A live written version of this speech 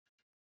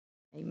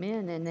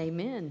Amen and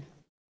amen.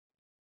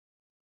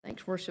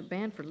 Thanks, worship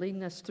band, for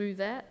leading us through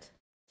that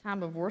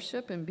time of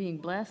worship and being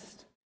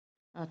blessed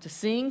to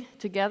sing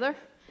together.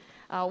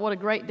 What a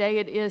great day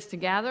it is to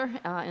gather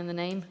in the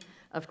name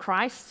of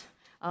Christ,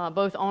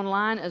 both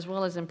online as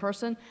well as in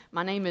person.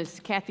 My name is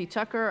Kathy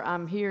Tucker.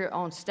 I'm here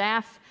on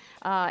staff,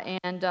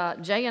 and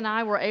Jay and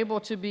I were able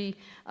to be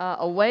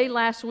away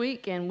last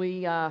week, and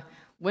we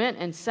went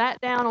and sat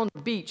down on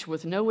the beach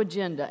with no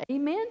agenda.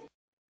 Amen?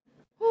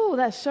 Oh,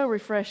 that's so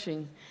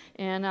refreshing.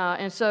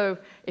 And so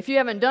if you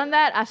haven't done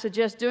that, I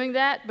suggest doing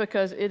that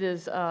because it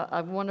is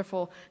a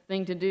wonderful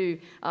thing to do.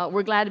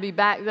 We're glad to be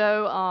back,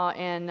 though,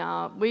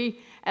 and we,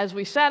 as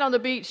we sat on the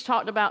beach,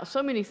 talked about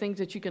so many things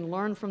that you can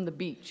learn from the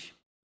beach.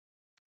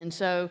 And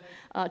so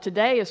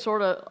today is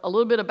sort of a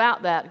little bit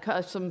about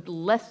that, some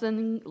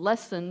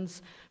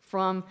lessons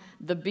from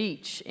the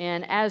beach.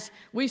 And as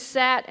we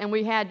sat and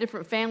we had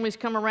different families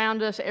come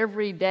around us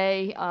every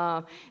day,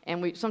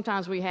 and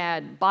sometimes we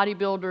had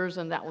bodybuilders,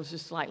 and that was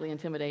just slightly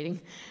intimidating.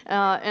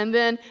 And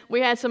then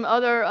we had some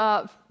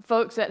other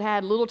folks that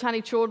had little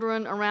tiny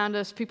children around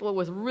us, people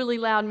with really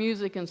loud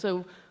music, and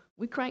so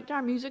we cranked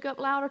our music up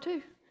louder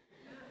too.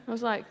 I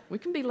was like, we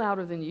can be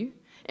louder than you.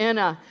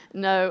 And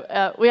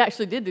no, we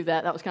actually did do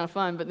that. That was kind of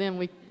fun, but then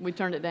we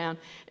turned it down.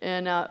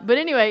 And but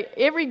anyway,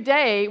 every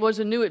day was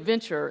a new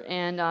adventure,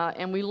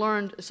 and we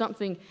learned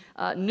something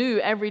new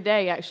every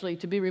day, actually,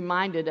 to be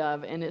reminded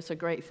of, and it's a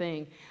great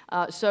thing.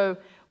 So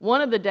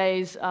one of the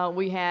days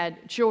we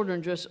had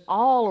children just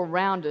all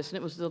around us, and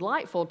it was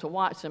delightful to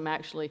watch them,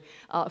 actually,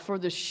 for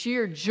the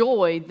sheer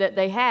joy that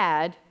they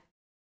had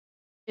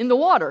in the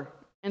water.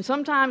 And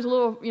sometimes a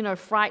little,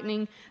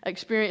 frightening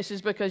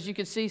experiences because you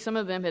could see some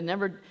of them had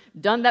never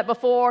done that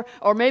before,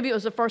 or maybe it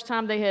was the first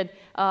time they had,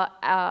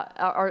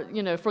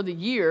 for the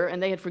year,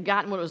 and they had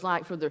forgotten what it was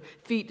like for their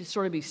feet to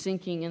sort of be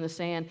sinking in the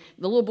sand.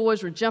 The little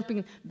boys were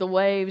jumping the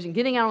waves and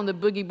getting out on the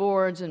boogie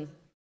boards, and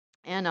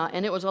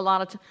it was a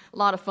lot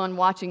of fun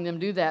watching them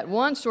do that.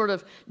 One sort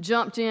of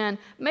jumped in,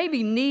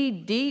 maybe knee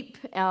deep,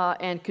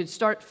 and could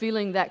start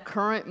feeling that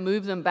current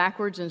move them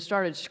backwards, and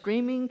started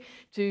screaming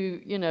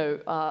to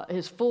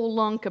his full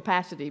lung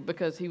capacity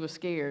because he was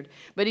scared.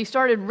 But he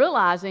started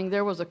realizing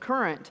there was a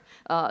current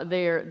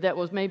there that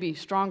was maybe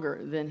stronger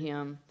than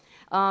him.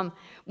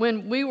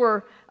 When we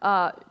were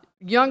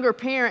younger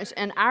parents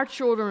and our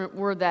children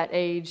were that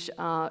age,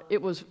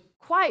 it was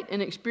quite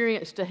an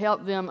experience to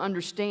help them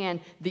understand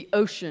the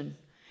ocean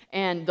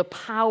and the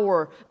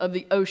power of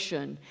the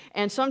ocean.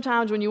 And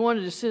sometimes when you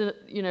wanted to sit,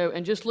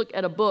 and just look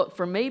at a book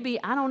for maybe,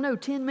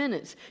 10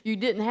 minutes, you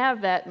didn't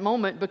have that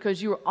moment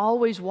because you were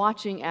always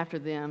watching after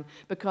them,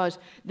 because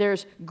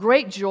there's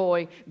great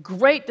joy,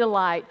 great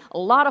delight, a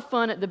lot of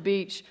fun at the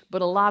beach,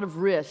 but a lot of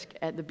risk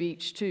at the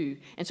beach too.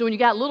 And so when you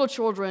got little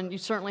children, you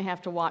certainly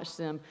have to watch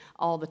them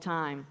all the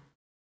time.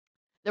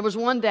 There was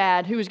one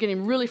dad who was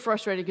getting really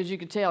frustrated because you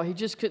could tell he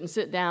just couldn't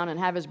sit down and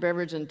have his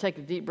beverage and take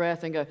a deep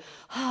breath and go,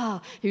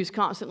 ah. He was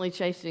constantly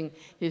chasing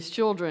his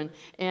children.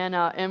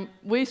 And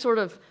we sort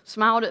of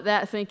smiled at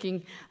that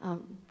thinking,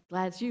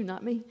 glad it's you,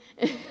 not me.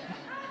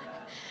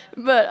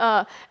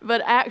 But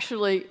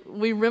actually,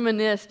 we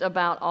reminisced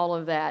about all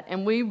of that.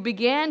 And we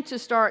began to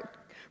start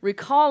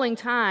recalling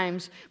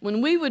times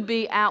when we would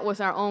be out with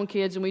our own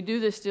kids, and we do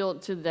this still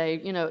today,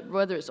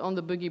 whether it's on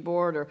the boogie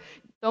board or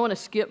throwing a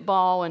skip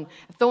ball and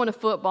throwing a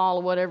football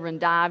or whatever and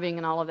diving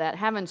and all of that,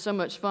 having so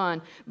much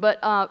fun. But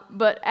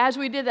as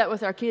we did that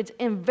with our kids,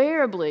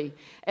 invariably,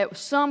 at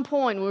some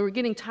point when we were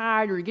getting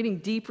tired or getting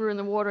deeper in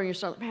the water and you're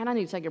starting, man, I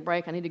need to take a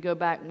break. I need to go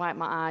back and wipe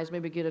my eyes,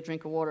 maybe get a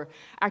drink of water.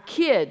 Our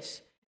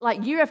kids,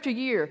 like year after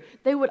year,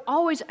 they would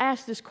always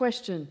ask this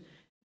question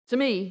to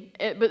me,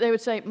 but they would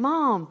say,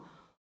 Mom,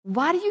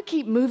 why do you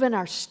keep moving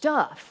our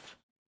stuff?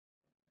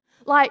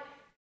 Like,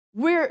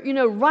 we're,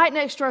 right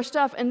next to our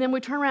stuff, and then we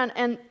turn around,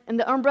 and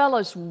the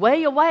umbrella's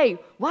way away.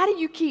 Why do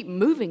you keep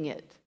moving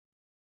it?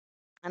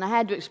 And I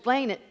had to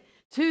explain it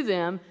to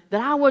them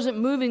that I wasn't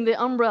moving the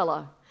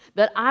umbrella,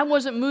 that I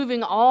wasn't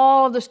moving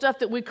all of the stuff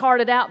that we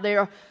carted out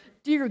there.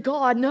 Dear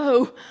God,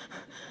 no.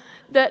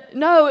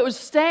 No, it was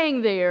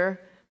staying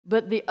there,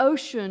 but the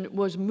ocean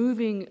was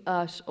moving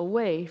us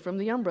away from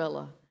the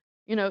umbrella.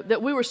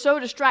 That we were so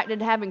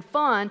distracted having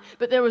fun,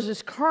 but there was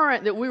this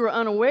current that we were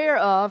unaware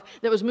of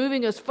that was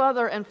moving us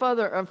further and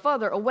further and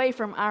further away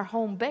from our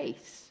home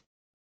base.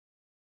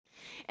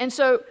 And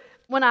so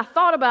when I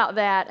thought about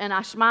that, and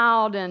I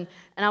smiled, and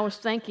I was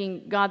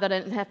thanking God that I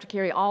didn't have to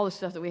carry all the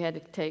stuff that we had to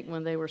take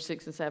when they were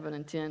 6 and 7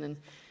 and 10 and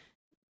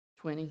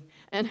 20.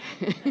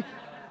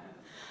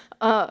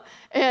 But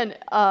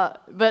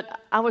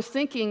I was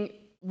thinking,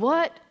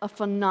 what a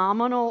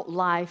phenomenal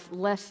life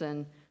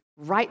lesson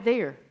right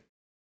there.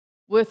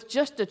 With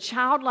just a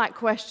childlike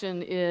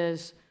question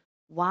is,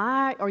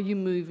 why are you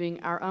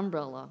moving our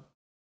umbrella?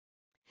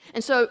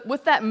 And so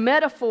with that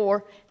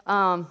metaphor,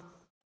 whoa,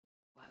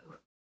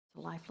 a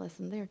life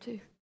lesson there too.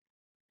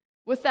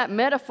 With that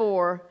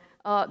metaphor,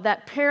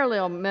 that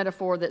parallel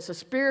metaphor that's a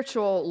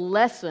spiritual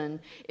lesson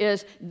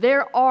is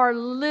there are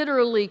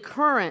literally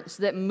currents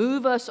that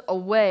move us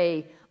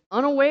away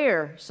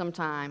unaware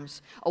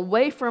sometimes,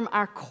 away from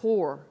our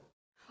core,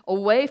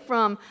 away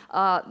from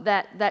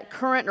that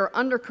current or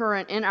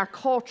undercurrent in our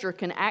culture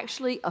can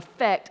actually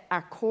affect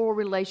our core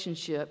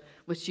relationship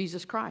with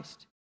Jesus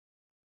Christ.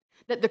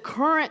 That the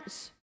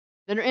currents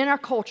that are in our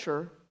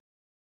culture,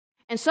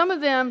 and some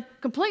of them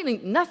completely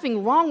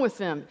nothing wrong with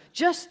them,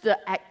 just the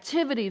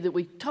activity that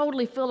we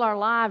totally fill our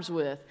lives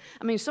with.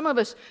 I mean, some of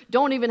us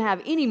don't even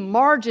have any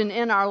margin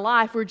in our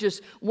life. We're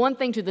just one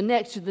thing to the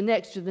next, to the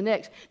next, to the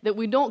next, that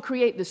we don't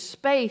create the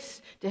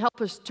space to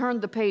help us turn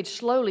the page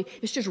slowly.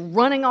 It's just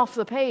running off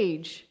the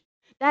page.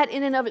 That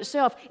in and of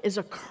itself is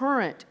a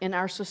current in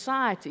our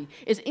society.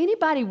 Is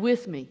anybody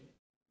with me?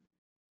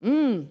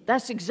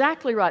 That's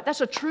exactly right. That's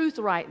a truth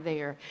right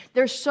there.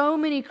 There's so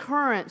many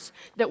currents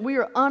that we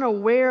are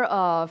unaware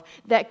of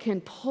that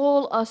can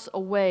pull us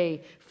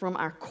away from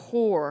our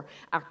core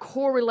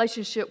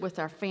relationship with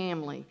our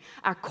family,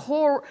 our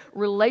core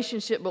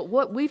relationship, but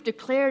what we've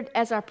declared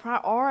as our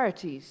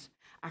priorities,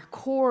 our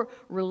core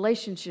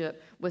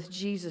relationship with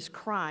Jesus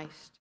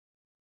Christ.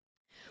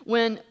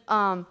 When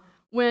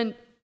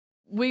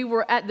we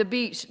were at the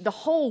beach the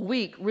whole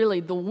week, really,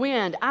 the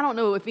wind, I don't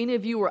know if any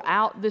of you were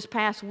out this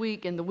past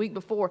week and the week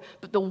before,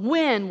 but the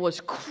wind was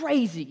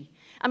crazy.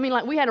 I mean,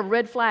 like we had a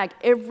red flag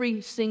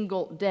every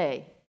single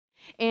day.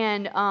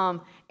 And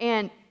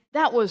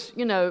that was,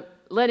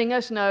 letting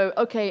us know,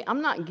 okay,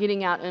 I'm not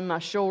getting out in my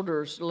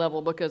shoulders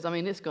level because, I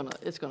mean, it's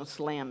gonna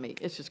slam me.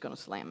 It's just gonna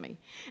slam me.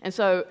 And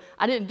so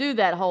I didn't do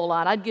that a whole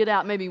lot. I'd get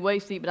out maybe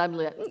waist deep, but I'd be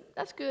like,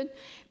 that's good.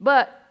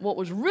 But what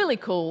was really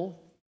cool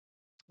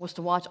was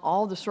to watch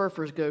all the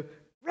surfers go,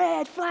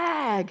 red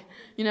flag,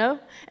 And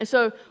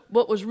so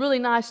what was really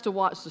nice to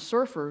watch the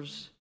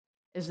surfers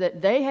is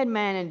that they had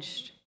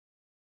managed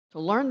to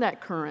learn that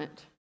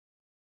current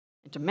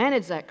and to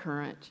manage that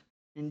current,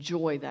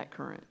 enjoy that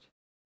current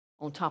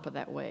on top of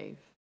that wave.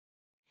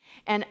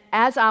 And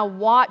as I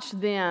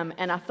watched them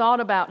and I thought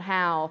about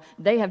how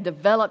they have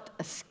developed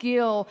a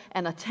skill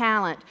and a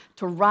talent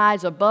to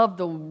rise above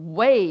the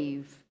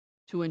wave,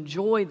 to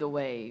enjoy the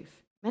wave,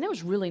 man, it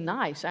was really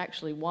nice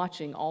actually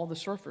watching all the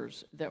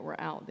surfers that were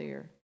out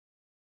there.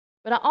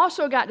 But I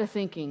also got to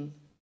thinking,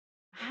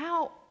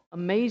 how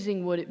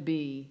amazing would it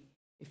be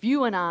if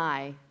you and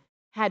I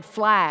had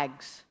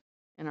flags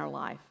in our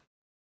life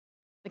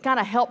that kind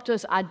of helped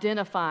us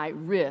identify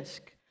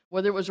risk?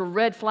 Whether it was a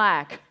red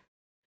flag,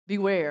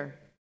 beware.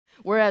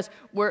 Whereas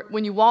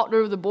when you walked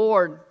over the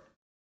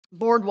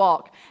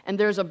boardwalk, and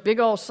there's a big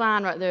old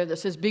sign right there that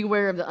says,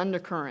 beware of the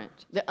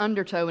undercurrent, the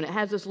undertow, and it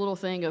has this little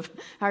thing of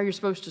how you're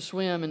supposed to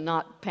swim and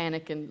not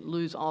panic and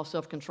lose all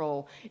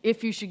self-control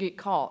if you should get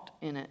caught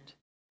in it.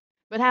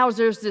 But how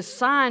there's this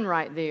sign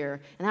right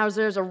there, and how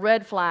there's a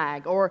red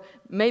flag, or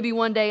maybe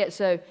one day it's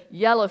a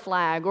yellow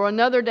flag, or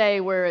another day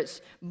where it's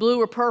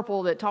blue or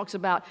purple that talks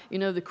about,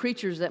 the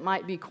creatures that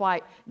might be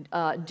quite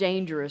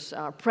dangerous,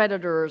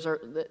 predators,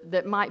 or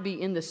that might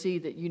be in the sea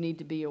that you need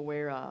to be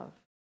aware of.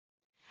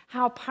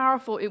 How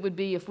powerful it would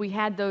be if we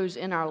had those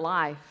in our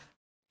life.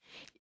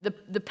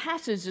 The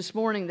passage this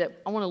morning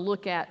that I want to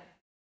look at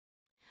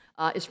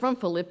is from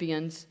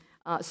Philippians.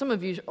 Some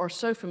of you are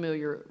so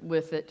familiar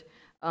with it.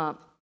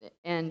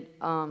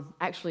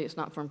 Actually, it's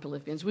not from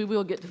Philippians. We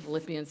will get to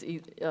Philippians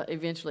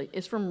eventually.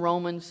 It's from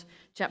Romans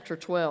chapter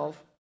 12.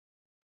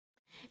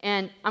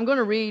 And I'm going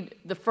to read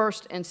the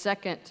first and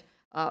second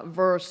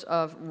verse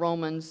of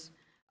Romans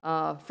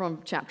from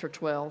chapter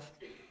 12.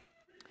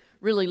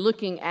 Really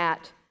looking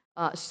at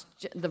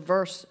the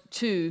verse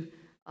 2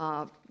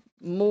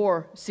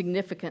 more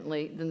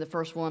significantly than the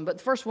first one. But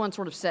the first one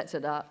sort of sets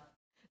it up.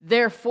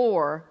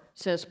 Therefore,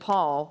 says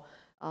Paul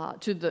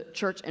to the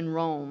church in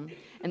Rome.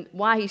 And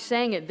why he's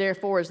saying it,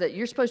 therefore, is that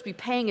you're supposed to be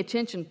paying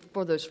attention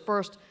for those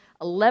first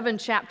 11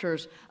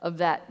 chapters of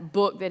that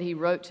book that he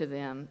wrote to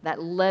them, that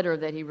letter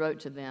that he wrote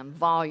to them,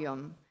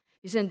 volume.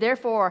 He said,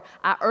 therefore,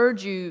 I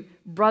urge you,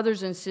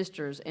 brothers and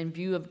sisters, in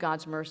view of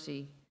God's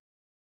mercy,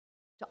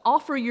 to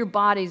offer your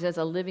bodies as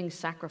a living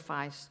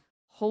sacrifice,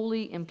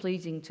 holy and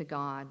pleasing to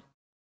God.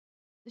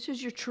 This is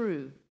your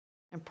true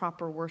and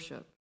proper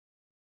worship.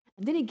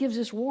 And then he gives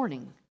this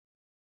warning.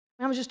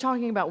 I was just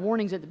talking about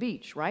warnings at the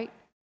beach, right?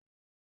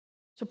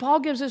 So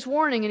Paul gives this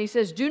warning and he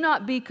says, do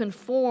not be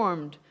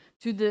conformed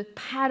to the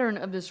pattern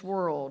of this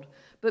world,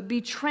 but be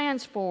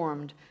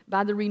transformed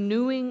by the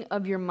renewing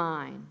of your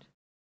mind.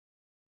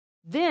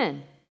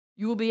 Then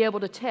you will be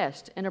able to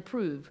test and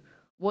approve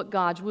what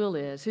God's will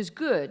is, his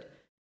good,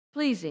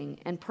 pleasing,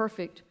 and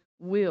perfect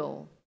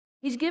will.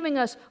 He's giving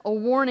us a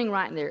warning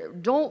right there.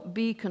 Don't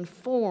be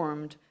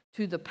conformed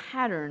to the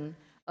pattern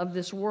of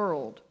this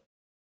world.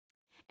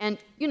 And,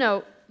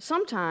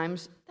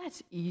 sometimes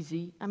that's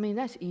easy. I mean,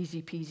 that's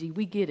easy peasy.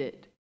 We get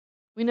it.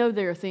 We know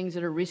there are things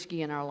that are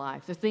risky in our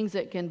life. There are things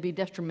that can be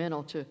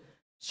detrimental to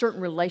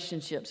certain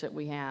relationships that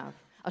we have,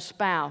 a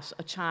spouse,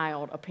 a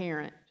child, a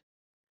parent.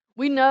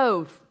 We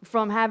know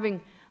from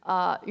having,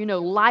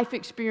 life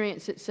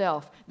experience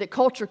itself that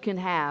culture can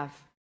have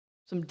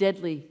some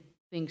deadly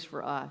things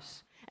for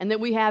us. And that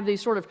we have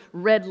these sort of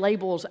red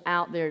labels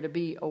out there to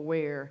be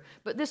aware.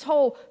 But this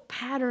whole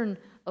pattern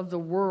of the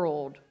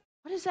world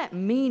What is that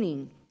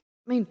meaning?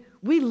 I mean,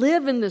 we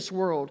live in this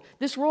world.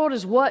 This world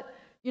is what,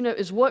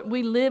 is what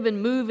we live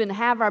and move and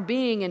have our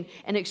being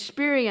and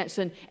experience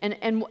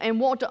and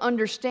want to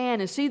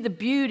understand and see the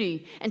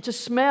beauty and to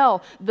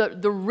smell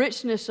the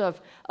richness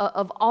of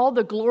all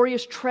the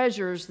glorious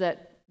treasures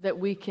that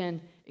we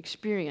can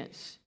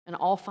experience in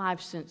all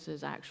five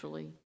senses,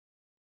 actually.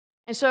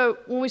 And so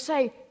when we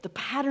say the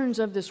patterns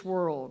of this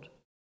world,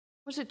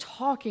 what is it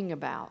talking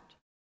about?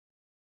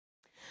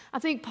 I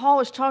think Paul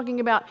is talking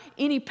about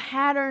any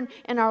pattern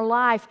in our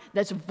life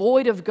that's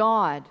void of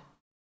God,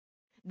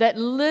 that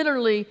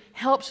literally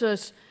helps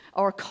us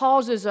or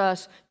causes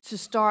us to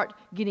start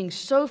getting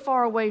so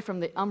far away from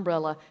the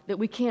umbrella that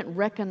we can't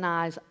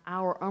recognize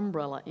our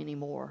umbrella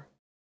anymore.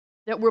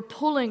 That we're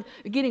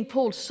getting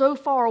pulled so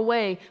far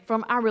away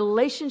from our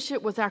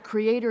relationship with our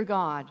Creator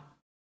God,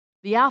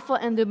 the Alpha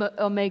and the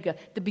Omega,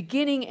 the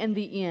beginning and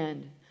the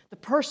end, the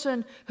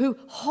person who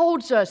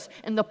holds us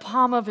in the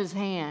palm of His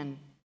hand.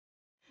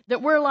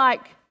 That we're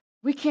like,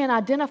 we can't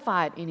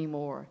identify it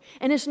anymore.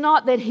 And it's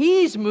not that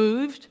He's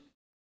moved.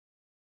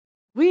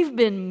 We've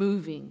been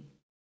moving.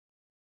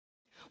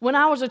 When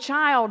I was a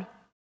child,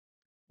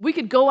 we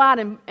could go out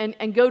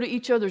and go to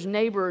each other's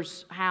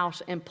neighbor's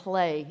house and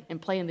play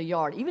in the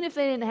yard. Even if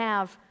they didn't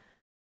have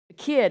a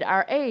kid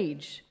our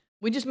age.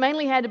 We just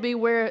mainly had to be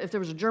aware if there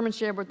was a German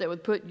Shepherd that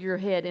would put your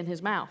head in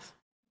his mouth.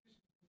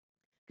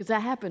 Because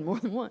that happened more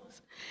than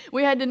once.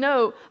 We had to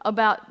know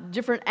about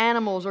different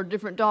animals or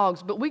different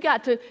dogs, but we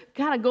got to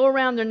kind of go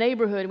around their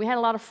neighborhood. We had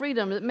a lot of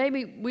freedom that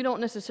maybe we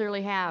don't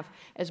necessarily have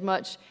as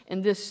much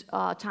in this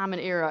time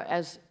and era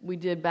as we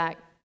did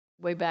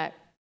way back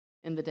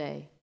in the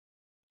day.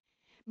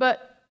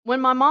 But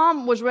when my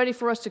mom was ready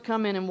for us to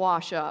come in and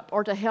wash up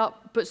or to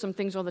help put some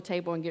things on the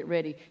table and get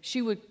ready,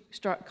 she would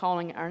start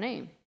calling our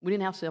name. We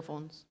didn't have cell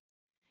phones.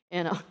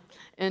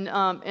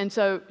 And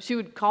so she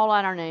would call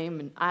out our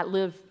name, and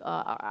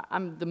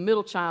I'm the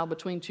middle child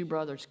between two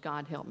brothers.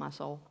 God help my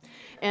soul.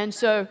 And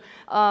so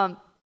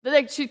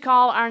she'd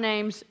call our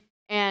names,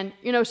 and,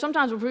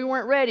 sometimes if we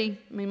weren't ready,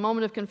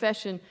 moment of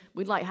confession,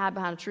 we'd hide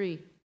behind a tree.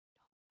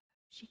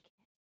 She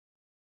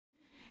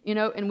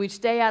can't. And we'd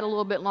stay out a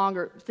little bit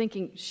longer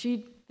thinking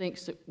she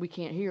thinks that we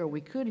can't hear or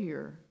we could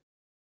hear.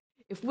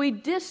 If we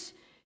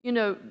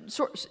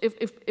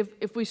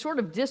if we sort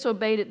of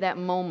disobeyed at that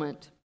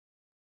moment,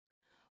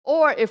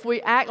 or if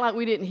we act like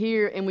we didn't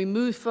hear and we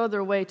move further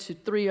away to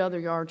 3 other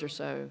yards or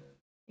so,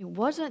 it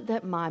wasn't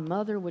that my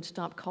mother would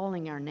stop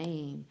calling our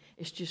name.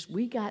 It's just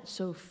we got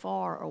so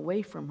far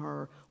away from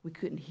her, we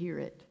couldn't hear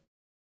it.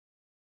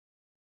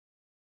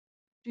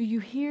 Do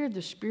you hear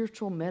the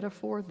spiritual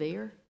metaphor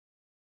there?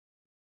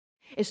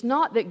 It's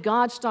not that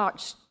God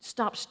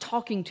stops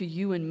talking to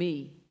you and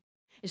me.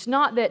 It's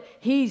not that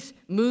He's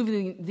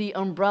moving the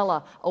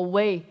umbrella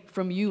away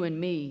from you and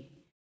me.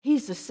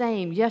 He's the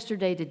same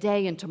yesterday,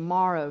 today, and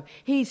tomorrow.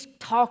 He's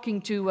talking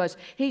to us.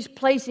 He's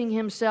placing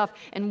Himself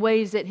in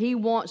ways that He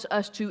wants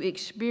us to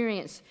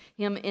experience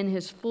Him in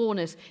His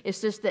fullness. It's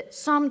just that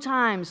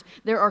sometimes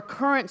there are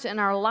currents in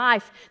our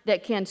life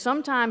that can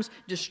sometimes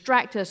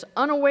distract us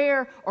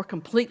unaware or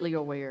completely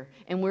aware.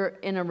 And we're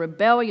in a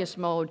rebellious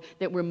mode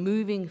that we're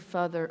moving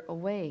further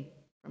away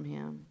from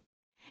Him.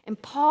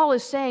 And Paul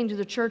is saying to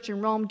the church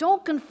in Rome,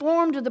 don't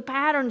conform to the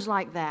patterns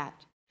like that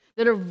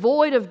are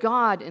void of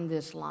God in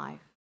this life.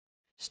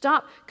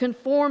 Stop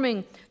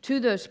conforming to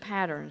those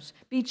patterns.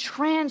 Be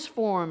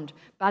transformed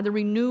by the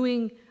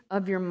renewing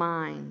of your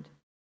mind.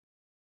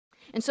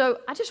 And so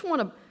I just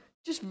want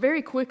to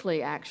very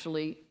quickly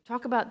actually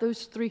talk about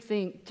three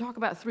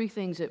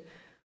things that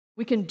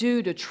we can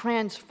do to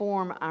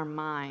transform our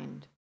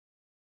mind.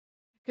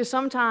 Because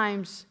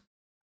sometimes,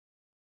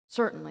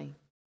 certainly,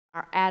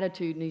 our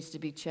attitude needs to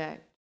be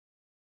checked.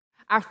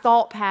 Our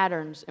thought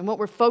patterns and what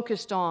we're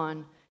focused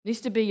on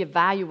needs to be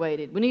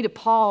evaluated. We need to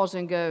pause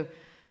and go,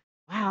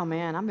 wow,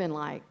 man, I've been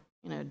like,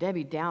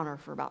 Debbie Downer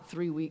for about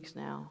 3 weeks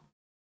now.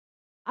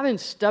 I've been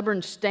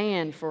stubborn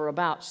Stan for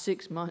about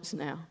 6 months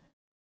now.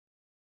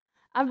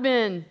 I've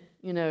been,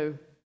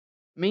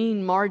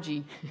 mean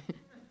Margie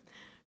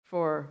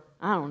for,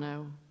 I don't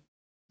know,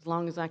 as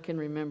long as I can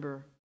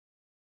remember.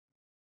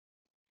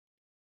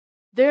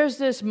 There's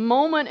this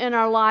moment in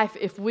our life,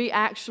 if we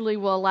actually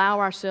will allow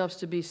ourselves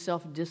to be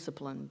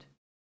self-disciplined,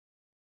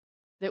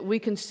 that we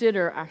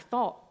consider our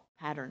thought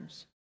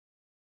patterns.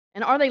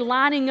 And are they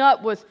lining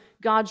up with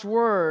God's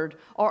Word,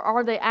 or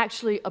are they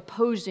actually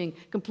opposing,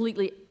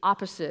 completely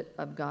opposite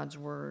of God's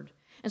Word?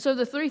 And so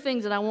the 3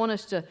 things that I want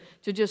us to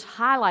just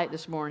highlight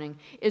this morning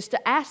is to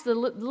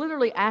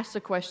literally ask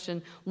the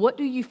question, what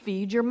do you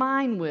feed your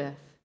mind with?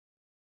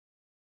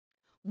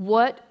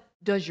 What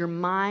does your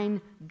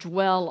mind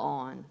dwell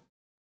on?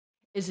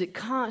 Is it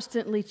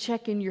constantly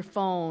checking your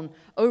phone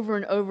over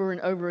and over and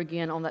over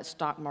again on that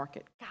stock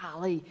market?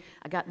 Golly,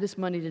 I got this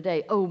money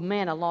today. Oh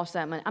man, I lost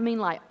that money.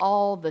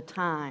 All the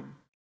time.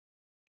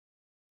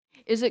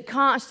 Is it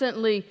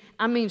constantly,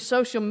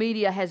 social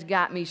media has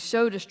got me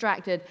so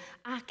distracted,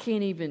 I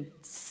can't even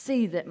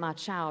see that my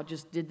child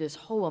just did this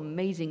whole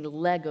amazing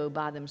Lego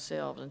by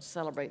themselves and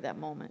celebrate that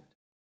moment.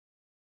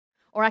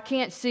 Or I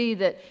can't see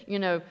that,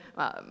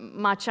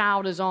 my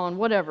child is on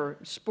whatever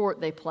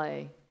sport they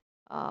play,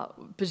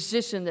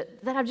 position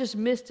that I've just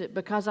missed it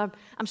because I'm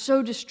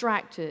so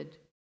distracted.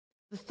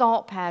 The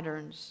thought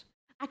patterns.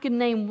 I could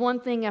name one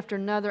thing after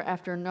another.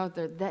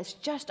 That's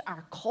just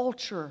our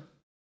culture.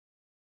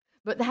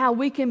 But how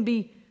we can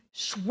be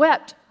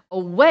swept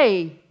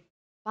away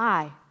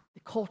by the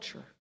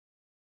culture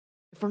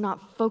if we're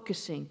not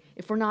focusing,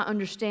 if we're not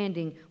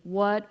understanding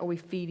what are we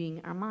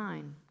feeding our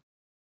mind.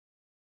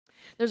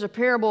 There's a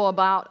parable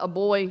about a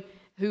boy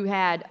who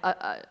had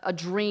a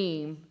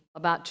dream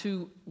about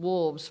two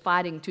wolves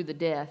fighting to the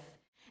death.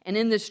 And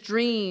in this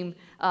dream,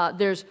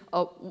 there's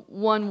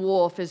one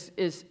wolf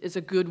is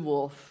a good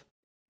wolf,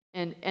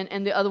 and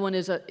the other one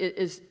is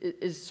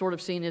sort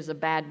of seen as a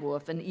bad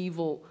wolf, an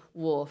evil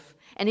wolf.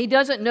 And he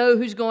doesn't know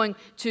who's going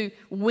to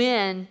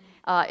win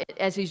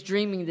as he's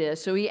dreaming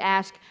this. So he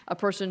asked a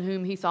person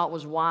whom he thought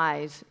was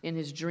wise in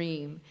his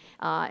dream.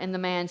 And the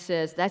man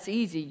says, "That's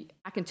easy.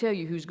 I can tell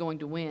you who's going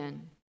to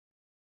win.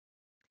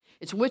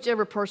 It's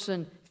whichever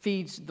person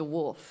feeds the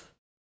wolf.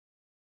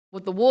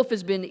 What the wolf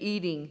has been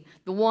eating,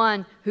 the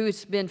one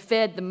who's been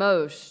fed the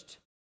most,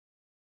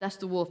 that's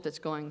the wolf that's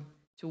going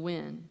to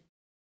win."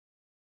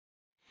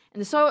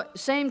 And the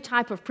same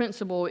type of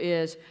principle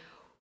is,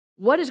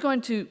 what is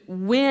going to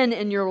win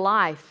in your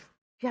life?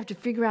 You have to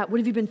figure out, what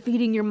have you been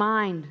feeding your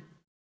mind?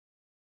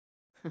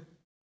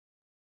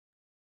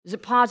 Is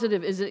it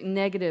positive? Is it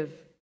negative?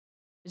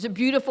 Is it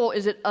beautiful?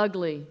 Is it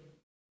ugly?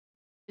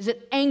 Is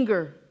it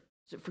anger?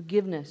 Is it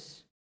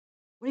forgiveness?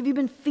 What have you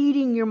been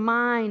feeding your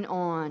mind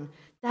on?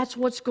 That's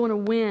what's going to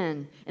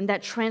win in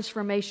that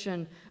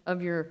transformation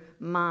of your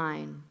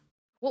mind.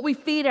 What we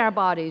feed our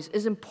bodies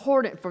is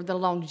important for the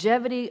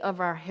longevity of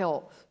our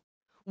health.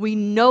 We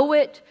know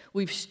it.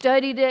 We've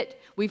studied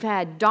it. We've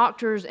had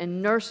doctors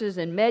and nurses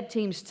and med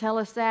teams tell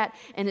us that.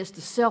 And it's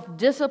the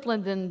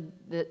self-discipline then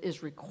that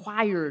is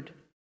required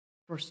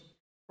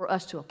for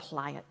us to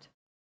apply it.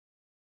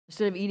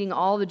 Instead of eating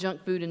all the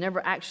junk food and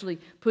never actually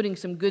putting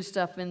some good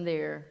stuff in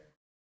there,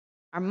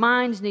 our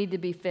minds need to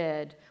be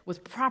fed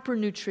with proper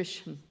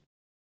nutrition.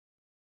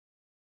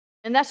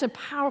 And that's a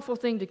powerful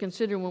thing to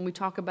consider when we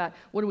talk about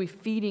what are we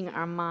feeding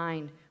our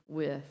mind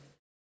with.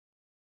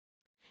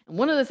 And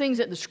one of the things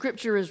that the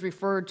Scripture is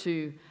referred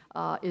to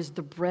is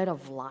the bread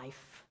of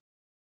life.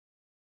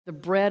 The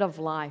bread of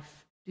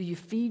life. Do you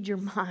feed your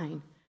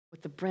mind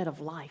with the bread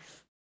of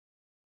life?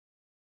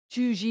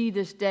 Choose ye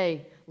this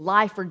day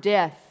life or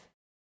death.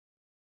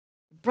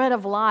 Bread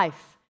of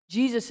life.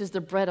 Jesus is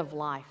the bread of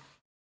life.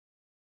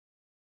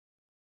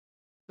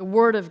 The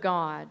Word of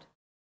God.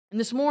 And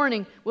this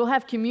morning, we'll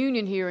have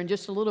communion here in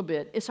just a little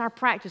bit. It's our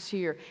practice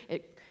here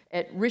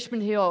at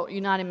Richmond Hill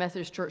United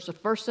Methodist Church. The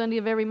first Sunday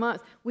of every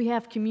month, we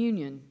have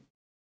communion,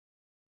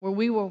 where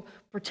we will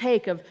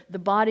partake of the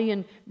body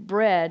and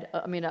bread,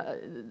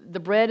 the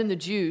bread and the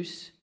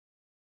juice,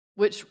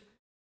 which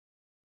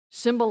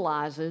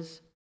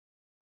symbolizes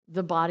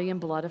the body and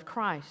blood of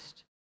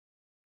Christ.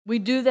 We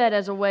do that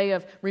as a way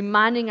of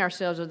reminding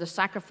ourselves of the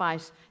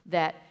sacrifice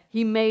that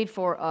He made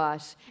for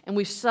us, and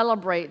we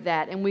celebrate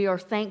that, and we are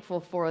thankful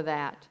for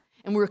that,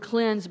 and we're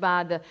cleansed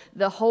by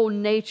the whole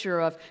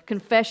nature of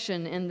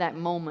confession in that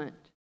moment.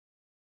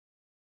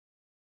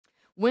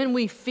 When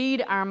we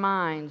feed our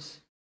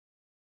minds,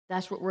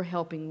 that's what we're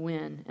helping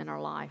win in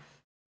our life.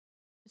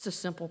 It's a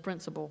simple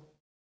principle.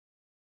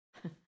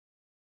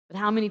 But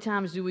how many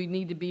times do we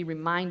need to be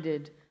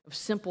reminded of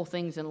simple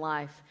things in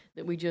life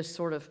that we just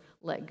sort of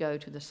let go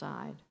to the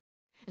side?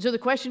 And so the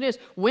question is,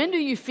 when do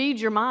you feed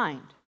your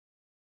mind?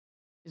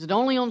 Is it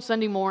only on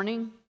Sunday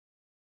morning?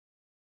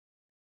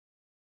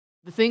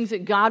 The things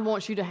that God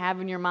wants you to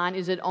have in your mind,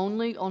 is it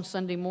only on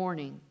Sunday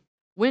morning?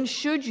 When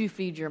should you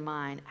feed your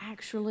mind?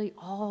 Actually,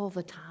 all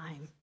the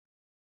time.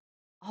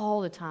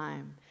 All the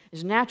time.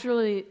 As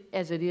naturally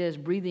as it is,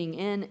 breathing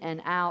in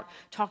and out,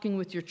 talking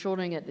with your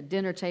children at the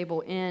dinner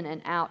table, in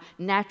and out,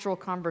 natural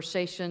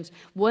conversations.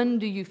 When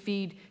do you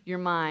feed your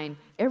mind?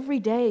 Every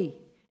day,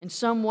 in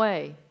some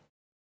way.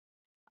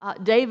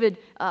 David,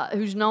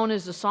 who's known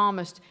as the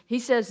psalmist, he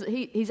says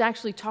he's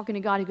actually talking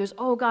to God. He goes,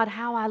 "Oh God,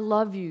 how I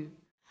love you.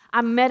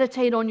 I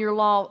meditate on your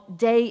law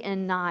day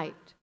and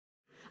night.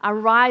 I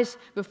rise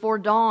before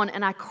dawn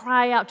and I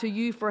cry out to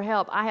you for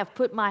help. I have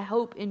put my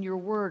hope in your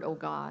word, oh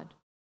God."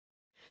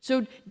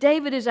 So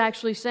David is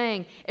actually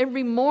saying,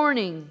 every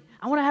morning,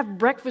 I want to have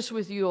breakfast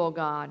with you, oh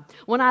God.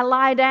 When I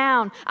lie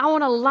down, I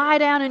want to lie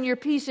down in your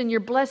peace and your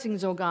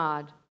blessings, oh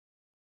God.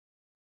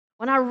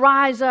 When I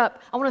rise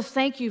up, I want to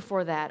thank you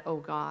for that, oh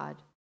God.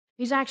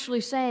 He's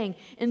actually saying,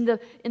 in the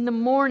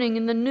morning,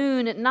 in the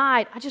noon, at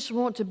night, I just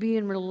want to be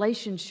in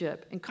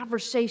relationship and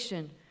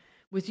conversation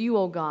with you,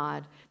 oh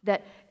God,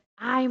 that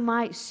I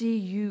might see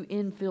you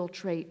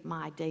infiltrate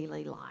my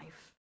daily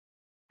life.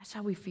 That's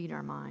how we feed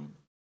our mind.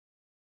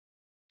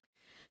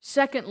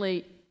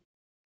 Secondly,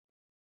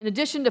 in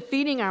addition to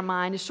feeding our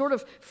mind, is sort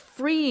of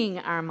freeing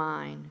our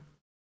mind.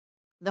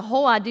 The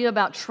whole idea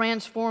about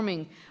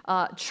transformation.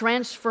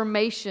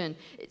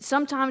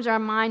 Sometimes our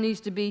mind needs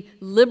to be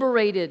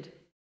liberated,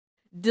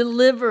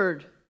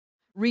 delivered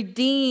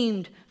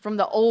redeemed from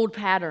the old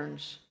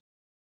patterns,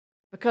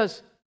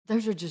 because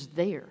those are just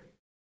there.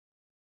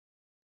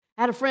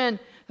 I had a friend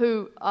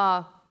who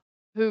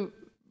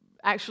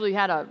actually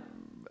had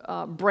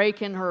a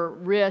break in her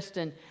wrist,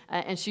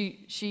 and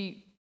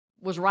she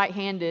was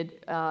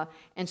right-handed,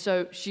 and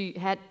so she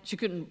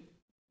couldn't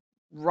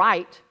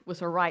write with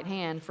her right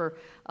hand for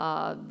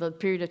the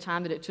period of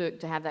time that it took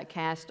to have that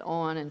cast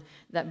on and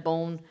that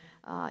bone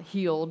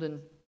healed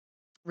and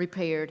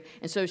repaired.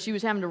 And so she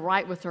was having to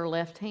write with her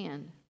left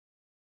hand.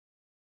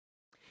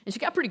 And she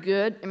got pretty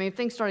good. I mean,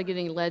 things started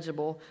getting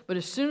legible, but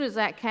as soon as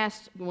that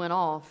cast went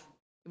off,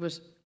 it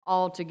was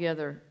all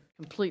together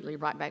completely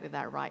right back to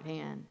that right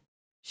hand.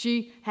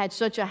 She had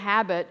such a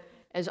habit,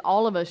 as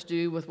all of us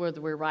do, with whether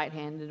we're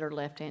right-handed or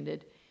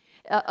left-handed,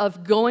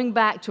 of going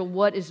back to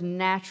what is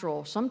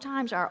natural.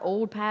 Sometimes our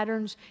old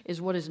patterns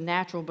is what is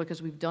natural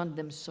because we've done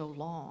them so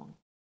long.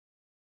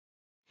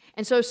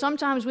 And so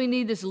sometimes we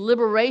need this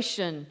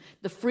liberation,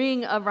 the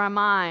freeing of our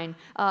mind,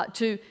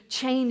 to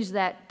change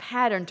that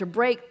pattern, to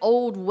break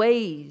old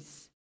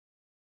ways.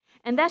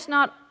 And that's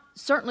not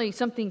certainly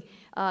something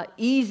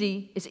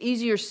easy. It's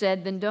easier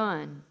said than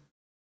done.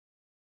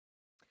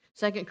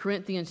 2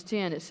 Corinthians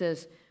 10, it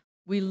says,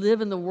 "We live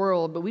in the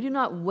world, but we do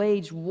not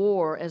wage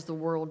war as the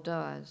world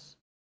does.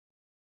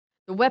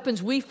 The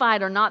weapons we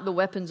fight are not the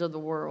weapons of the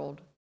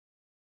world.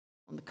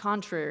 On the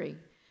contrary,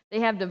 they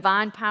have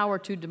divine power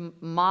to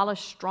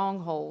demolish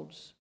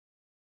strongholds.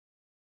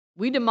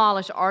 We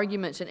demolish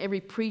arguments and every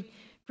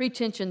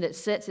pretension that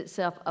sets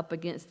itself up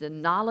against the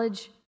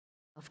knowledge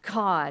of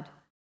God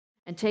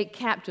and take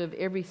captive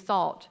every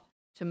thought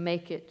to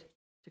make it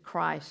to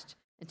Christ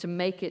and to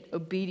make it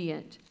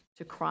obedient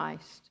to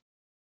Christ."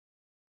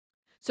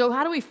 So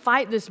how do we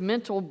fight this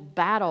mental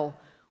battle?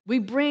 We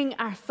bring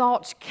our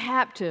thoughts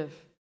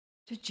captive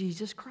to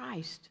Jesus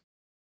Christ.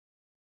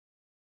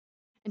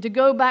 And to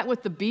go back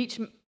with the beach,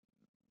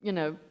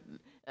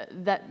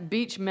 that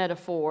beach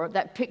metaphor,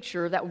 that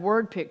picture, that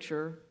word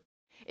picture,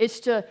 it's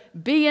to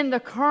be in the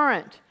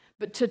current,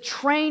 but to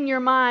train your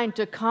mind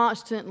to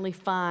constantly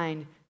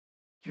find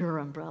your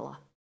umbrella.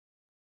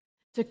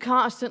 To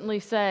constantly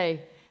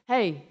say,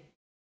 hey,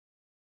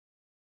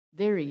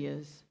 there he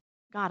is.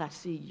 God, I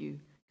see you.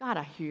 God,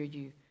 I hear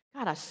you.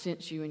 God, I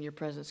sense you in your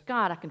presence.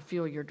 God, I can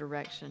feel your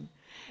direction.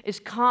 It's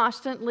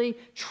constantly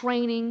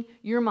training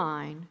your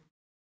mind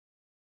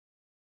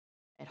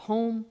at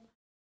home,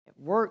 at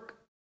work,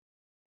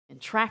 in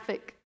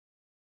traffic,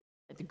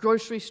 at the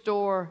grocery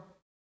store,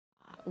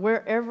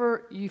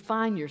 wherever you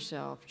find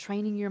yourself,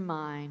 training your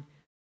mind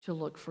to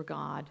look for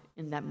God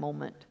in that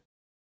moment.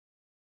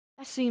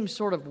 That seems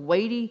sort of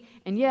weighty,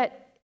 and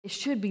yet it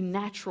should be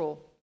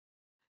natural.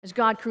 As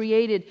God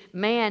created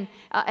man,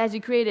 as He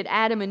created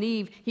Adam and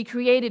Eve, He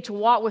created to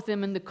walk with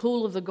Him in the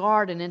cool of the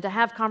garden and to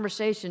have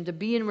conversation, to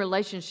be in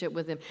relationship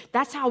with Him.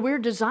 That's how we're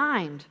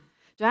designed.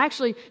 To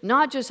actually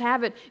not just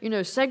have it,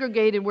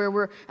 segregated where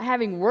we're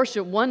having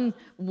worship one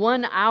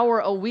hour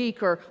a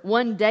week or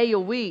one day a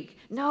week.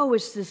 No,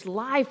 it's this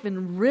life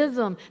and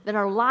rhythm that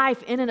our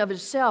life in and of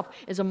itself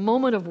is a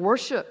moment of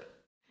worship.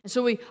 And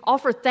so we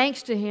offer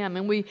thanks to Him,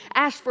 and we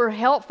ask for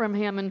help from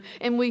Him,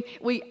 and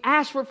we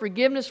ask for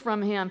forgiveness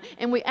from Him,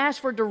 and we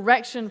ask for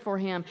direction for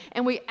Him,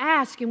 and we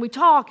ask and we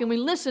talk and we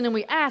listen and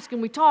we ask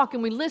and we talk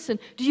and we listen.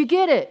 Do you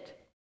get it?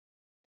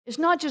 It's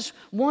not just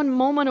one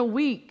moment a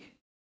week.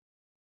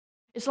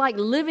 It's like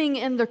living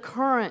in the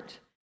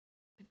current,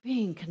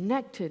 being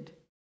connected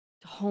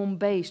to home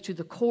base, to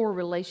the core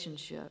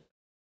relationship.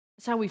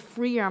 That's how we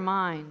free our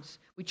minds.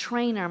 We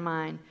train our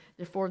mind,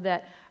 therefore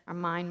that our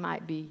mind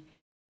might be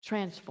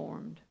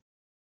transformed.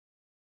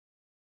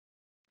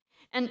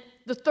 And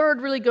the third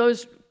really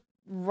goes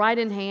right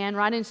in hand,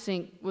 right in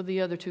sync with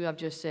the other two I've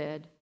just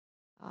said,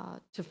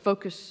 to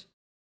focus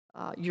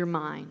your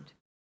mind.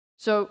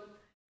 So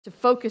to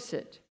focus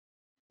it,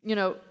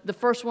 the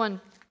first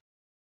one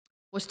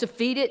was to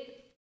feed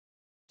it,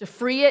 to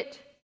free it,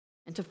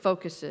 and to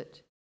focus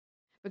it.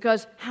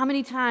 Because how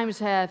many times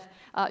have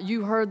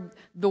you heard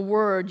the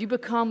word, you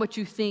become what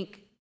you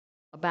think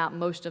about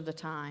most of the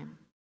time?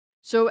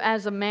 So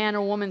as a man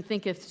or woman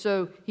thinketh,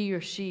 so he or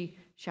she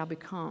shall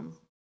become.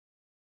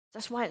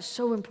 That's why it's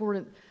so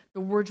important, the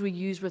words we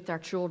use with our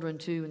children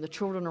too, and the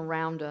children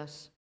around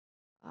us.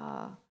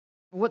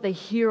 What they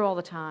hear all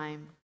the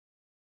time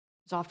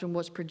is often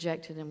what's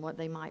projected and what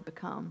they might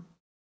become.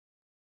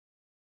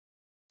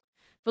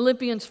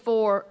 Philippians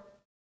 4,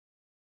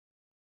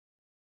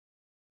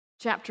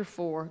 chapter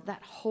 4,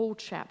 that whole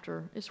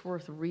chapter, it's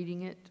worth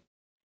reading it.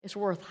 It's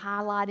worth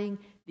highlighting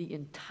the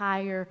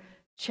entire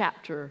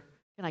chapter.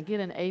 Can I get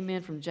an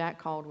amen from Jack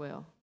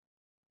Caldwell?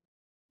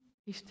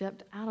 He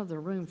stepped out of the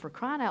room. For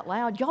crying out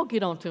loud, y'all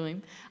get on to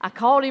him. I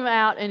called him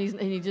out, and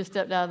he just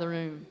stepped out of the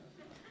room.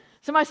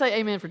 Somebody say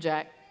amen for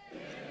Jack.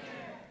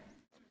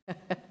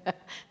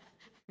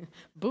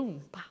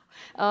 Boom.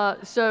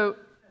 So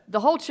the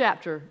whole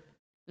chapter,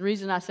 the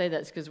reason I say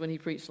that is because when he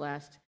preached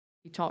last,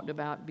 he talked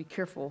about be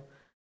careful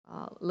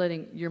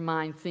letting your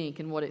mind think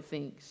and what it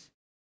thinks.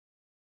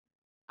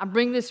 I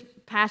bring this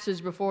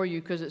passage before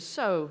you because it's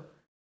so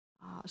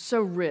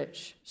so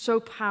rich, so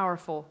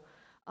powerful,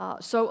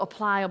 so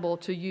applicable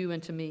to you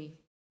and to me.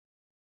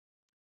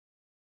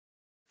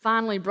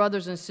 Finally,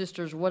 brothers and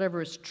sisters,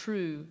 whatever is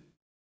true,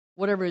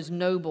 whatever is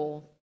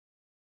noble,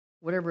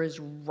 whatever is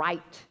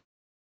right,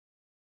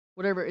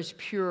 whatever is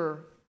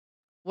pure,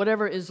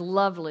 whatever is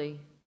lovely,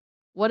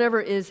 whatever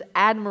is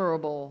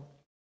admirable,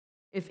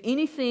 if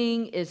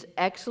anything is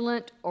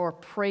excellent or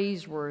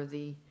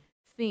praiseworthy,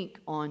 think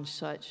on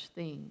such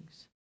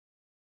things.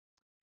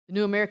 The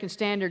New American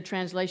Standard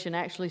Translation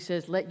actually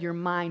says, let your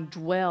mind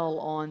dwell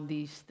on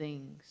these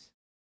things.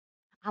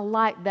 I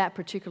like that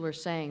particular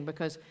saying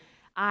because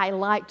I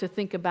like to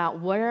think about,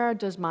 where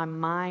does my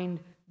mind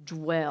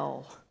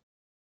dwell?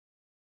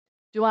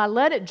 Do I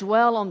let it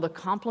dwell on the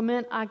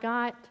compliment I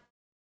got?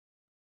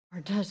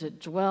 Or does it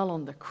dwell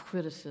on the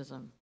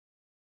criticism?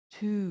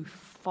 Too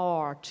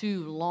far,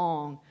 too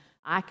long,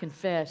 I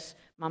confess,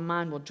 my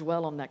mind will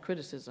dwell on that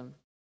criticism.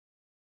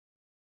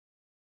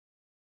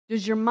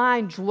 Does your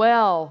mind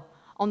dwell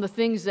on the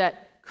things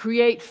that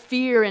create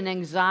fear and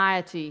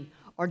anxiety?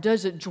 Or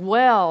does it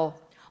dwell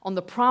on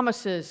the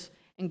promises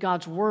in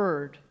God's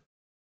Word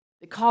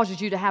that causes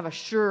you to have a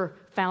sure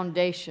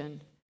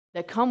foundation,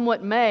 that come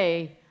what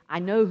may, I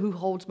know who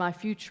holds my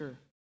future?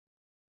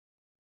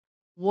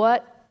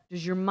 What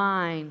does your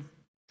mind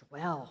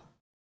dwell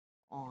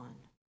on?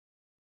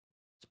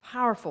 It's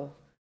powerful.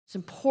 It's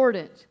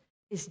important.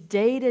 It's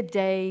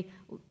day-to-day,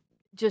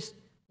 just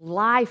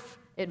life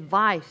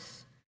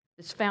advice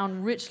that's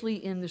found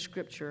richly in the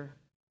Scripture.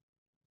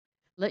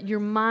 Let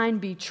your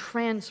mind be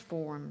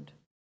transformed.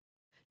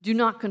 Do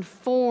not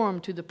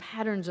conform to the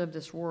patterns of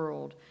this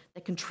world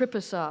that can trip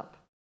us up,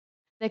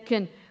 that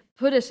can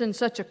put us in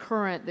such a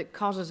current that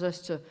causes us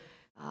to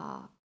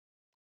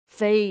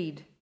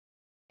fade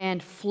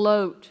and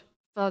float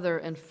further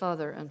and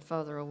further and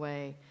further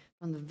away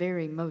from the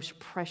very most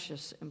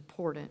precious,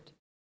 important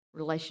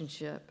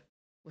relationship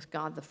with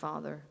God the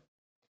Father.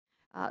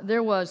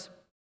 There was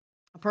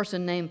a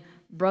person named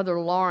Brother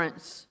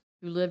Lawrence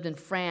who lived in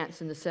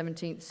France in the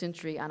 17th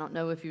century. I don't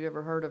know if you've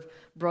ever heard of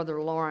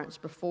Brother Lawrence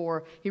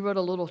before. He wrote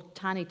a little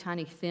tiny,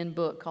 tiny thin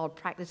book called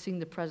Practicing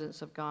the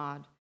Presence of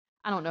God.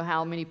 I don't know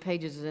how many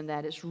pages is in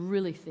that. It's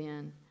really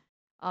thin.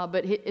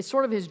 But it's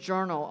sort of his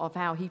journal of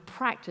how he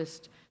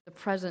practiced the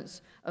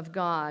presence of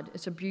God.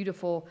 It's a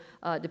beautiful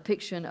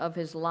depiction of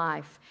his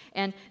life.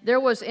 And there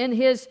was, in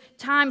his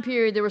time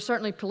period, there was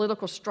certainly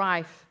political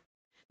strife.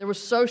 There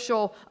was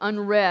social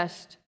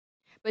unrest.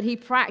 But he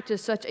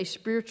practiced such a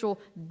spiritual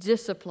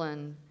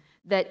discipline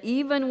that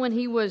even when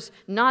he was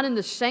not in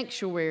the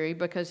sanctuary,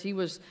 because he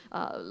was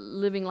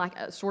living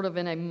like sort of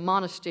in a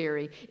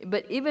monastery,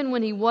 but even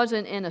when he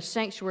wasn't in a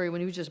sanctuary,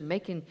 when he was just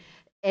making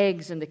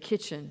eggs in the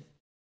kitchen,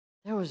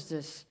 there was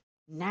this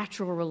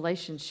natural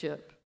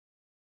relationship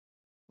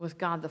with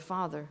God the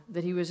Father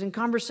that he was in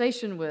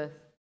conversation with.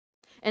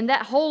 And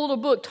that whole little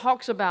book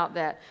talks about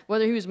that,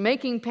 whether he was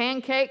making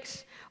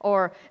pancakes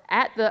or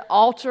at the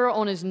altar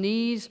on his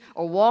knees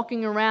or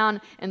walking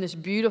around in this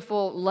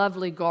beautiful,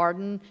 lovely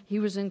garden, he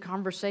was in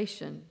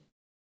conversation.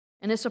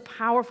 And it's a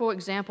powerful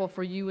example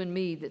for you and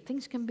me that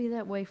things can be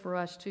that way for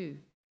us too.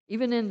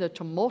 Even in the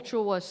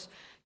tumultuous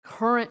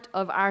current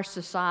of our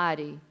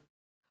society,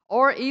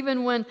 or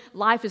even when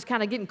life is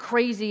kind of getting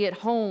crazy at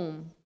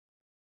home,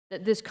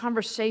 that this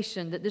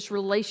conversation, that this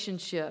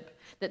relationship,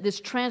 that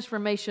this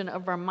transformation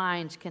of our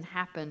minds can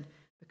happen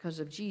because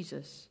of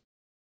Jesus.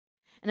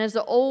 And as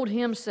the old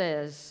hymn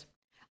says,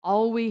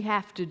 all we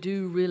have to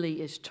do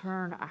really is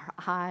turn our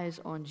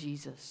eyes on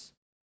Jesus,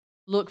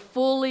 look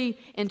fully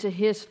into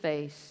his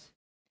face,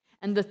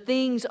 and the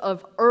things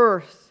of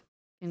earth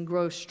can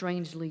grow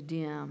strangely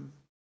dim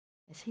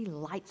as he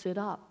lights it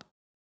up.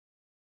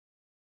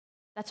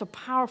 That's a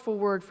powerful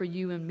word for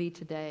you and me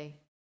today.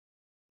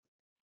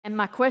 And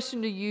my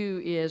question to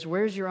you is,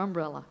 where's your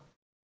umbrella?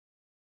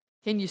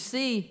 Can you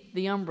see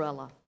the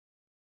umbrella?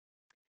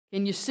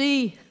 Can you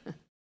see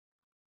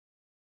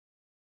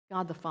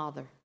God the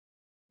Father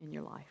in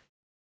your life?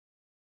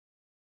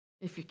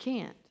 If you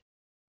can't,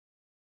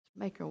 let's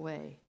make our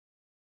way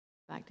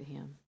back to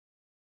him.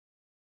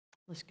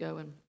 Let's go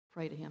and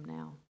pray to him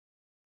now.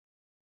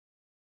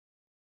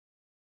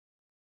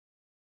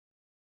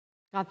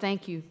 God,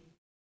 thank you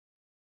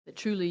that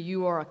truly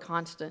you are a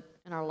constant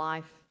in our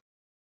life.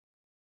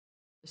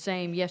 The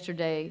same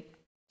yesterday,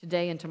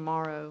 today, and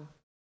tomorrow.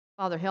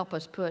 Father, help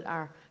us put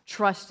our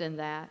trust in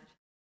that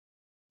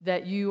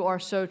you are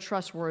so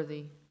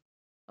trustworthy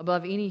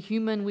above any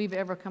human we've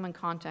ever come in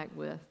contact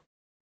with.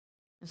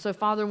 And so,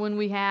 Father, when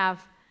we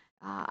have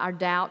our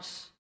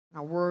doubts,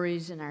 our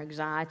worries, and our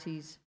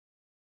anxieties,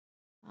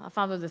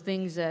 Father, the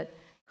things that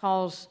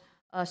cause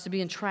us to be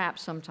entrapped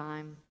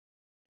sometime,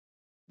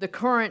 the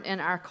current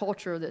in our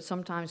culture that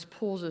sometimes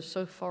pulls us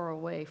so far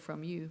away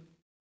from you,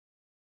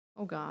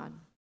 oh God,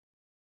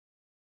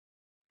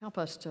 help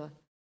us to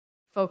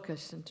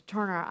focus and to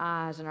turn our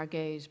eyes and our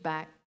gaze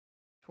back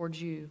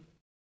towards you,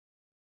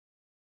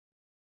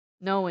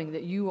 knowing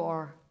that you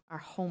are our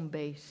home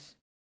base,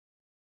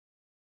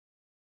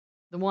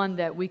 the one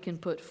that we can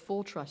put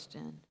full trust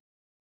in.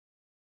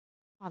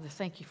 Father,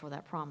 thank you for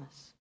that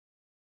promise.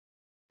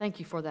 Thank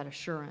you for that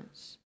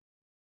assurance.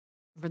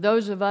 For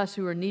those of us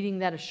who are needing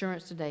that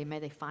assurance today, may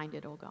they find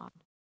it, oh God.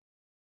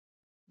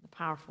 In the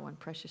powerful and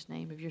precious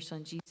name of your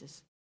Son,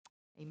 Jesus.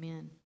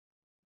 Amen.